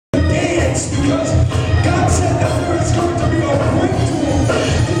because God said that there is going to be a breakthrough.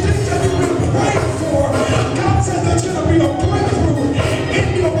 The things that you've been praying for, God said there's going to be a breakthrough in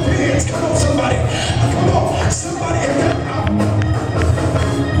your pants. Come on, somebody. Come on, somebody.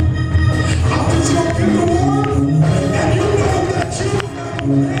 I'm just going to give the word, and you know that you're not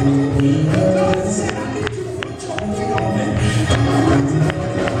ready. God said, I need you to put your feet on it. Come on, raise it up.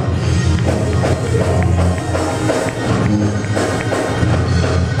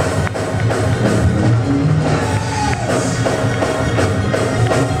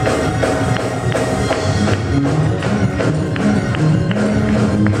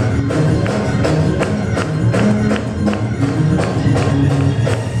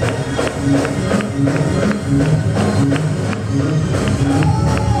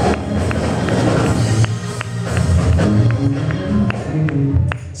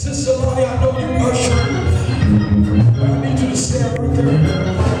 Sister Lonnie, I know you usher. I need you to stand right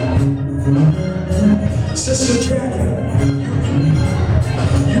there. Sister Jackie,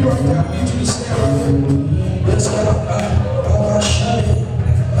 you right there. I need you to stand right there. Let's go.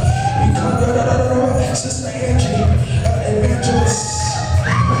 Sister Angie, evangelist.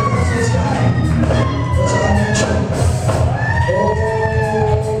 Evangelist guy. That's how I met you.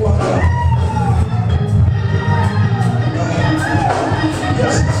 Oh my God.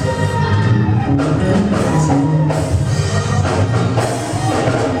 Yes.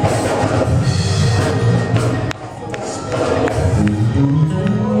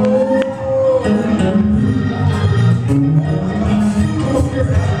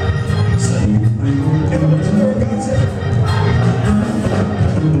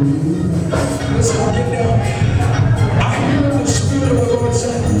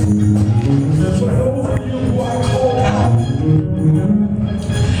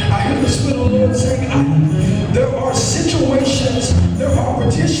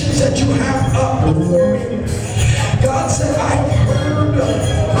 That you have up before me. God said, I have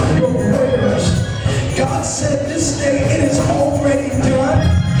heard your prayers. God said, this day it is already done.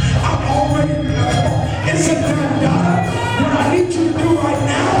 I'm already done. It's a done. What I need you to do right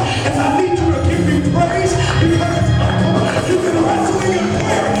now is I need you to give me praise because you've been wrestling in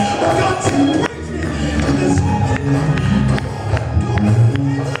prayer. But God said, praise me to this.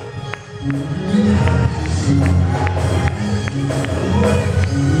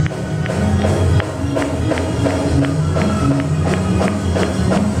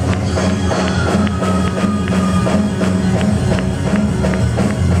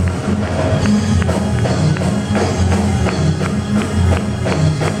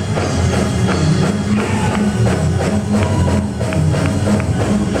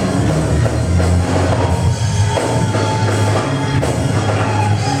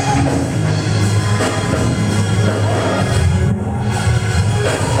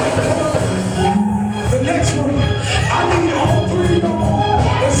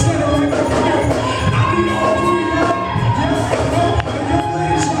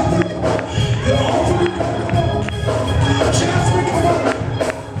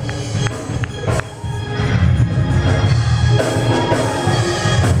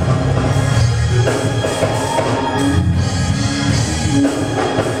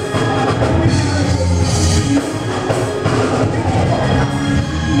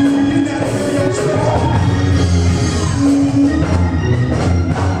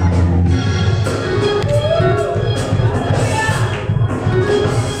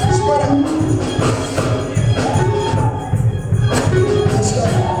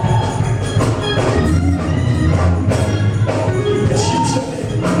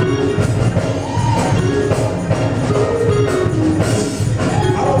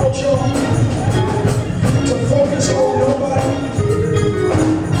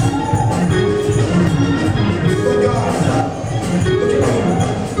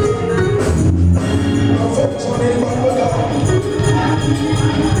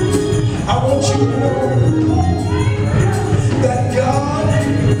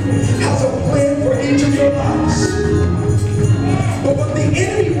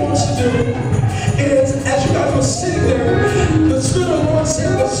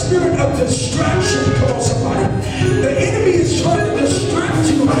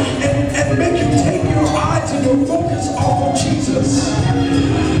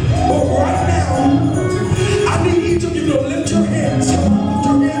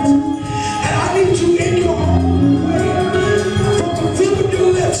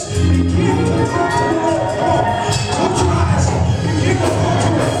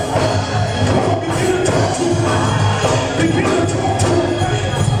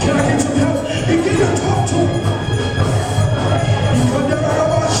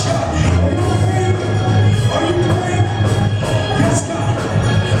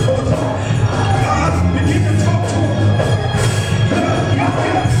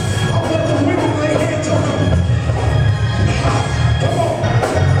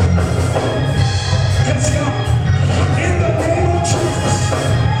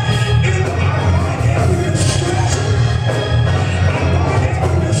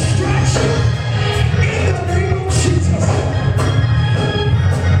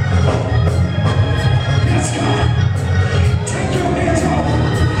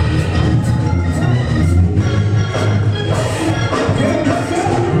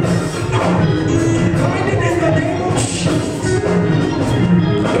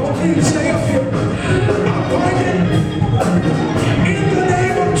 Please stay up here. I bind it in the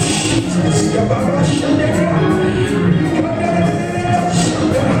name of Jesus.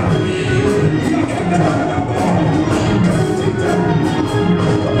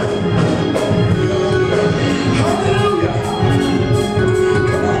 Hallelujah.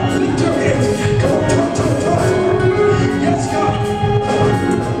 Come on, lift your hands. Come on, talk. Yes, God.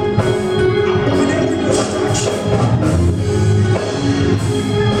 I bind every distraction.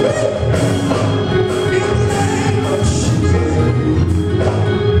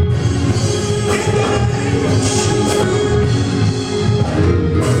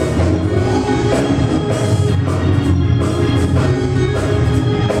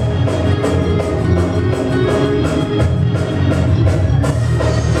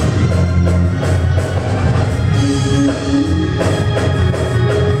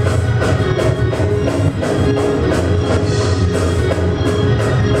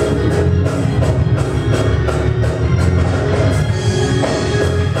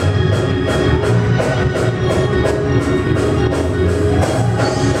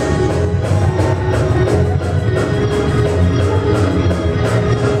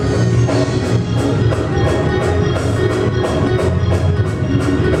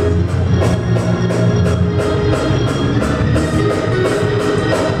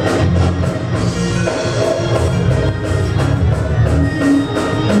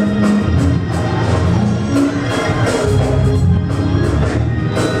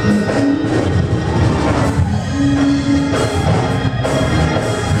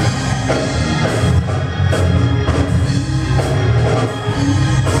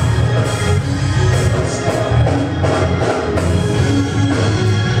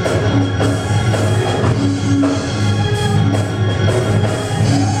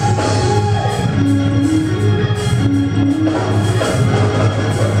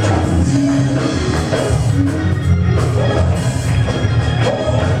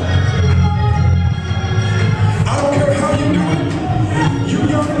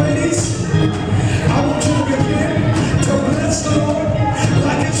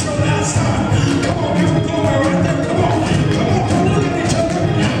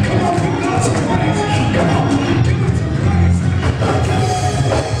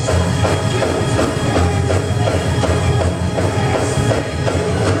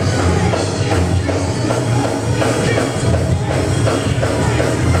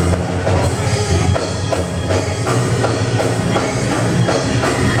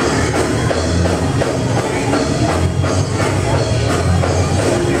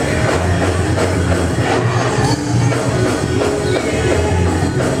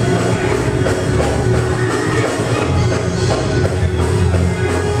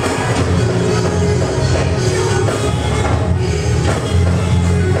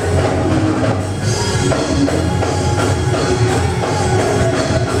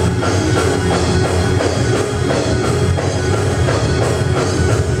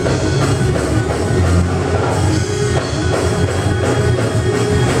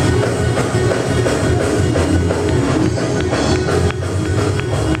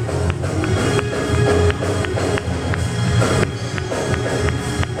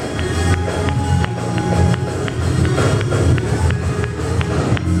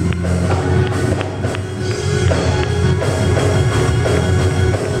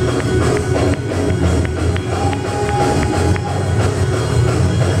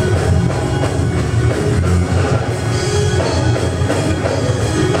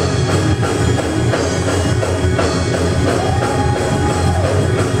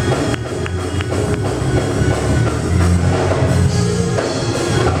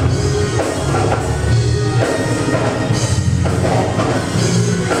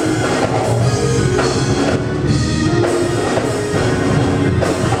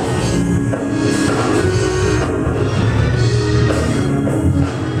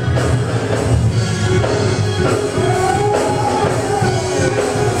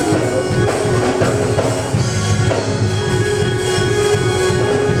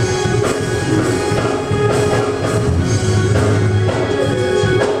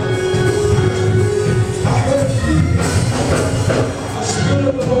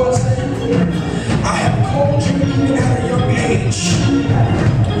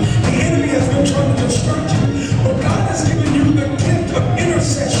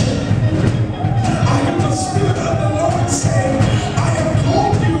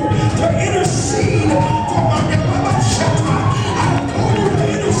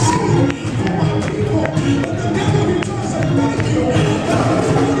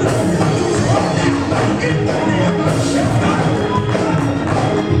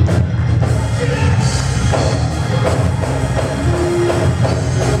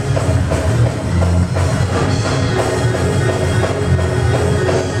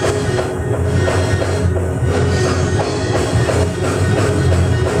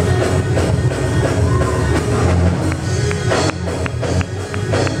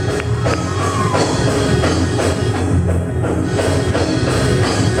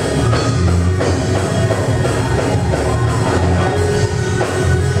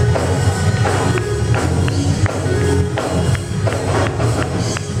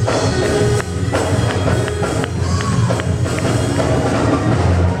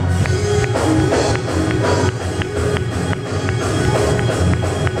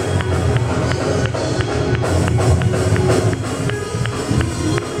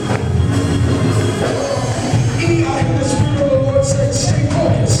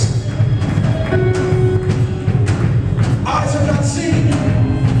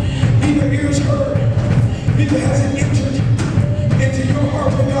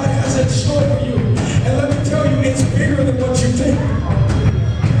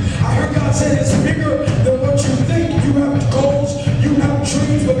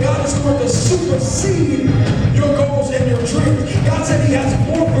 supersede your goals and your dreams. God said he has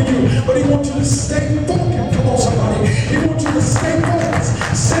more for you, but he wants you to stay focused. Come on, somebody. He wants you to stay focused.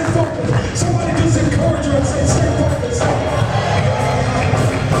 Stay focused. Somebody just encourage you and say, stay focused.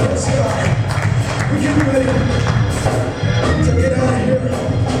 Yes, God. We're getting ready to get out of here.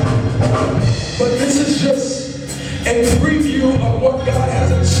 But this is just a preview of what God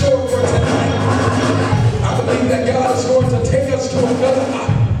has in store for tonight. I believe that God is going to take us to another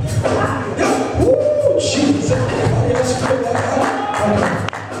woo, Jesus. Everybody else feel that out?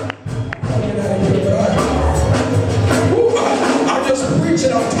 I'll get out of here, but I'm just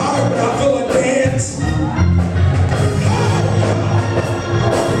preaching. I'm tired, but I feel a dance.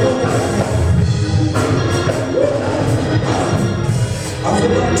 I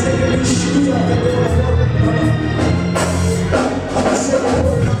feel like taking these shoes off and going to work.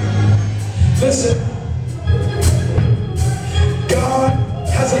 Listen, God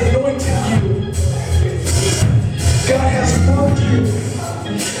has anointed you. God has marked you.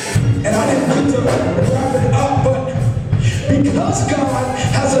 And I didn't mean to wrap it up, but because God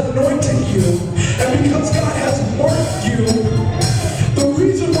has anointed you, and because God has marked you, the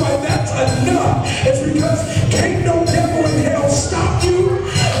reason why that's enough is because can't no devil in hell stop you,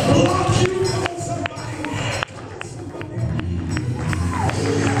 block you. Come on, somebody.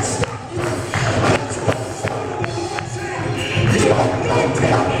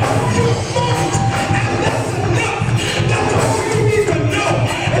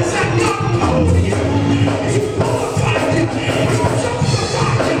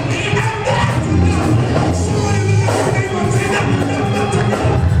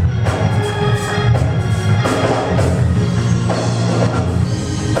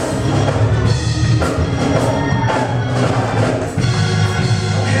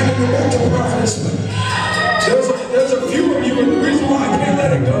 There's a few of you, and the reason why I can't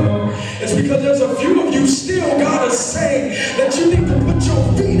let it go is because there's a few of you still God is saying that you need to put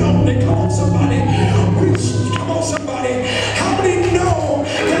your feet on it. Come on, somebody. Come on, somebody. How many know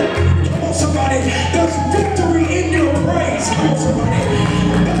that, come on, somebody, there's victory in your praise? Come on, somebody.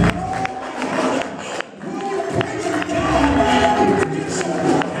 When you praise God, you get some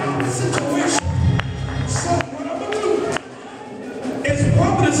out situation. So what I'm going to do is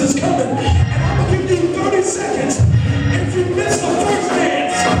providence is coming, and I'm going to give you 30 seconds. If you miss the first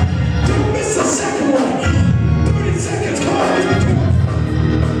dance, don't miss the second one. 30 seconds. Come on,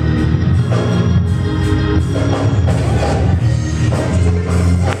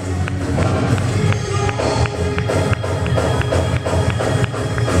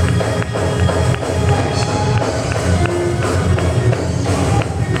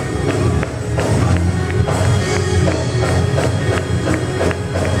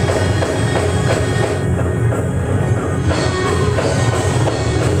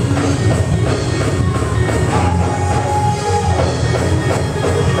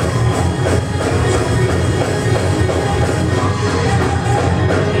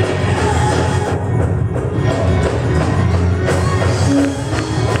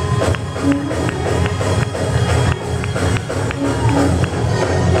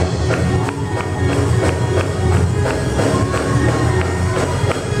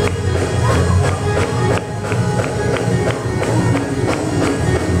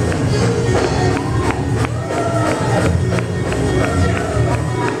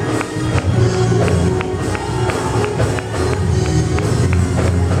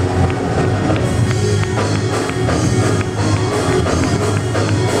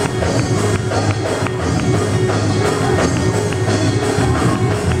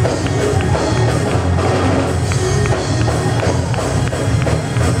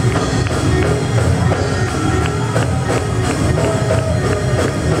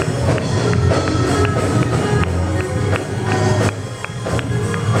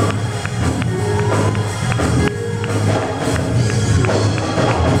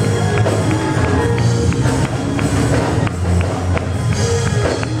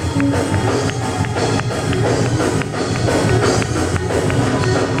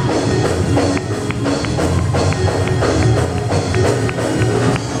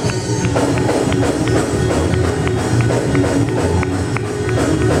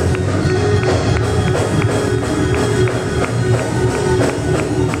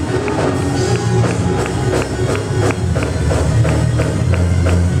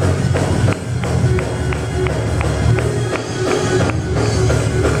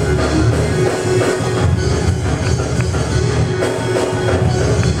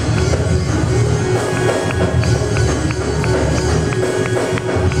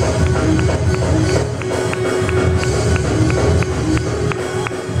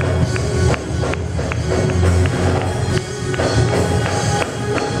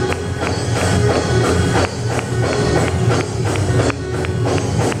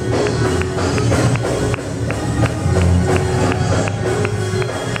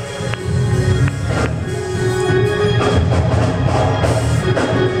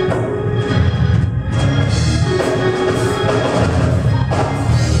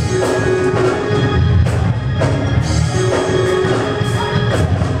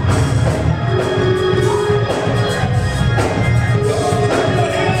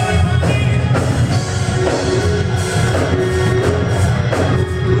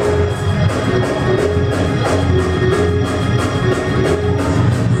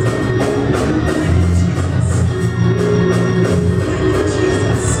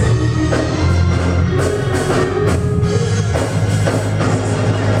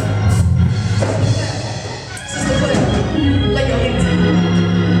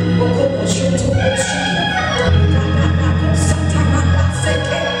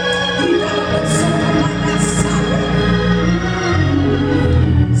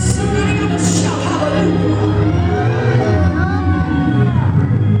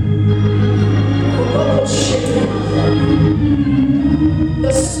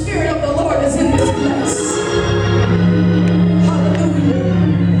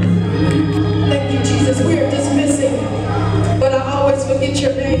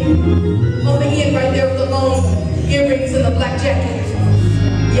 black jacket?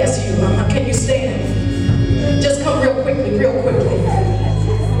 Yes, you are. Can you stand? Just come real quickly, real quickly.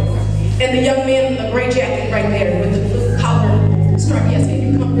 And the young man in the gray jacket right there with the blue collar stripe. Yes,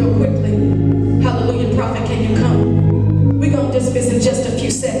 can you come real quickly? Hallelujah, prophet, can you come? We're going to dismiss in just a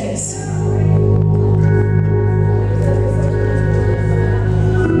few seconds.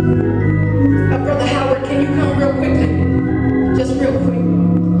 Brother Howard, can you come real quickly? Just real quick.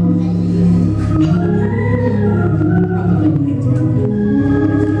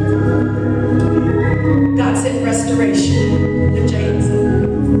 God said restoration. The James,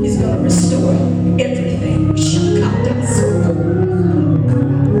 he's going to restore everything.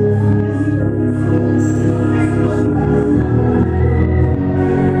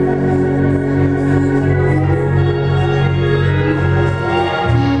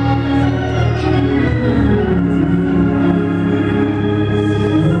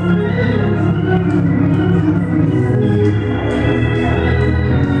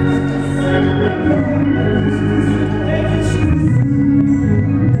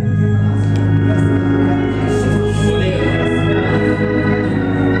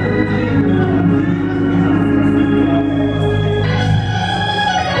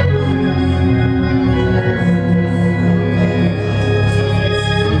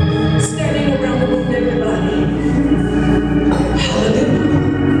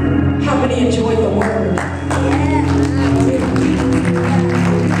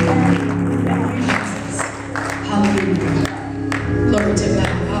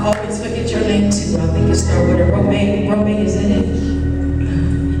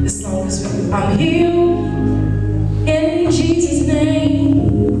 I'm healed in Jesus'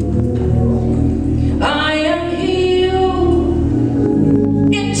 name. I am healed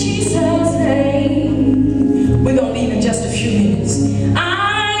in Jesus' name. We're going to leave in just a few minutes.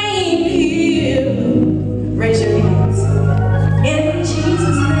 I'm healed. Raise your hands. In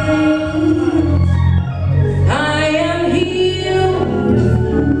Jesus' name. I am healed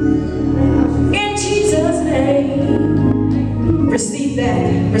in Jesus' name. Receive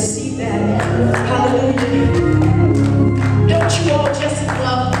that. Receive that. Hallelujah. Don't you all just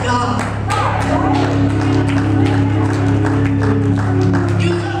love God? You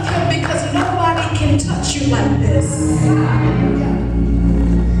love Him because nobody can touch you like this.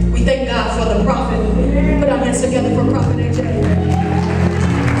 We thank God for the prophet. Put our hands together for Prophet AJ.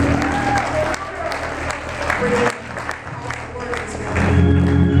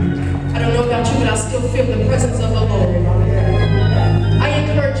 I don't know about you, but I still feel the presence of the Lord. I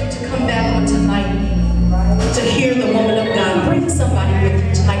encourage you to come back on tonight to hear the woman of God. Bring somebody with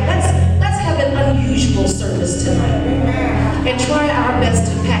you tonight. Let's have an unusual service tonight. And try our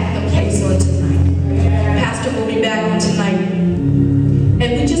best to pack the place on tonight. Pastor will be back on tonight.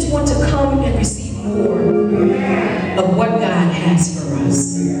 And we just want to come and receive more of what God has for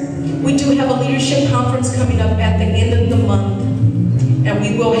us. We do have a leadership conference coming up at the end of the month. And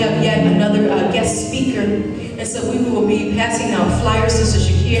we will have yet another guest speaker. And so we will be passing out flyers. Sister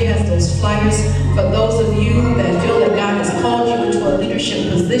Shakir has those flyers. For those of you that feel that God has called you into a leadership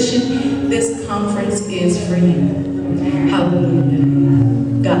position, this conference is for you.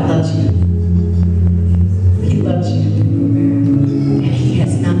 Hallelujah. God loves you. He loves you. And He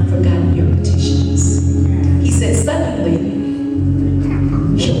has not forgotten your petitions. He said suddenly,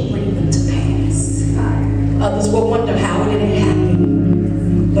 He'll bring them to pass. Others will wonder, how did it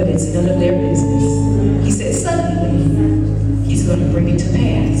happen? But it's none of their business. He said suddenly, He's going to bring it to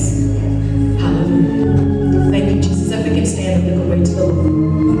pass. Hallelujah. Thank you, Jesus. If we can stand and look away to the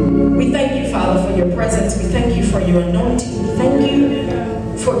Lord. We thank you, Father, for your presence. We thank you for your anointing. We thank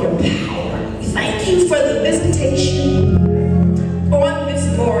you for your power. We thank you for the visitation on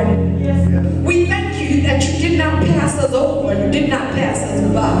this morning. We thank you that you did not pass us over. You did not pass us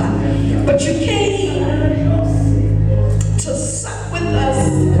by. But you came to sup with us.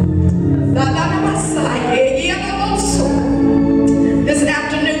 This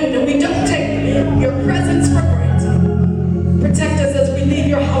afternoon, and we don't take your presence for granted. Protect us as we leave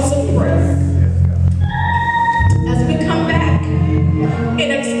your house of prayer. As we come back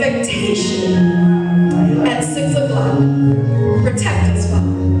in expectation at 6 o'clock. Protect us, Father.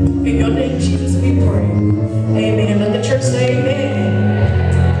 In your name, Jesus, we pray. Amen. Let the church say amen.